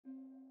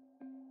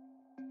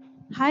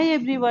Hi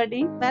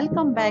everybody,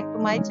 welcome back to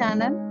my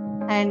channel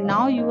and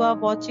now you are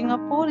watching a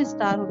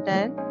 4-star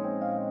hotel.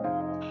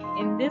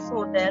 In this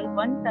hotel,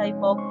 one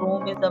type of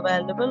room is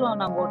available on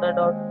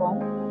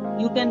agoda.com.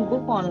 You can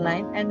book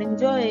online and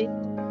enjoy it.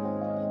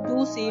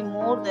 To see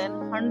more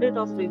than 100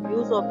 of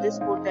reviews of this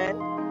hotel,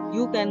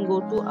 you can go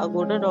to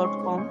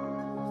agoda.com.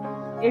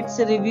 Its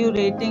review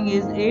rating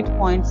is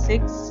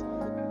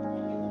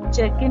 8.6.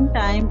 Check-in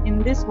time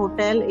in this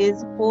hotel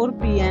is 4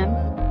 p.m.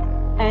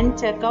 and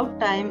checkout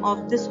time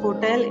of this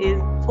hotel is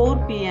 4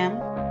 p.m.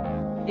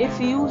 If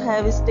you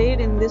have stayed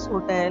in this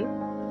hotel,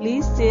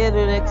 please share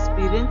your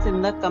experience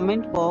in the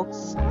comment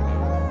box.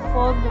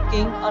 For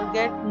booking or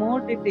get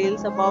more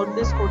details about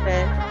this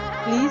hotel,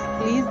 please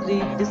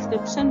read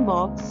description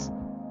box.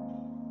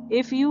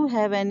 If you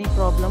have any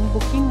problem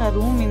booking a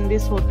room in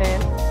this hotel,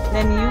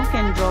 then you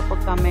can drop a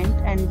comment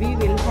and we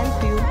will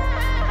help you.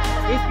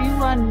 If you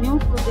are new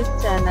to this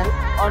channel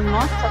or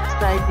not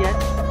subscribed yet,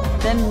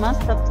 then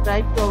must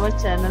subscribe to our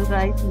channel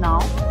right now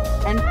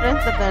and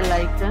press the bell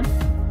icon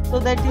so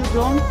that you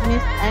don't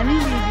miss any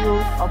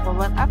videos of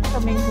our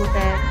upcoming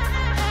hotel.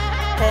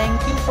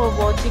 Thank you for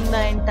watching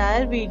the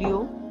entire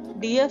video.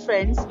 Dear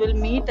friends, we'll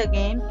meet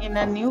again in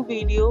a new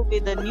video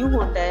with a new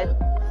hotel.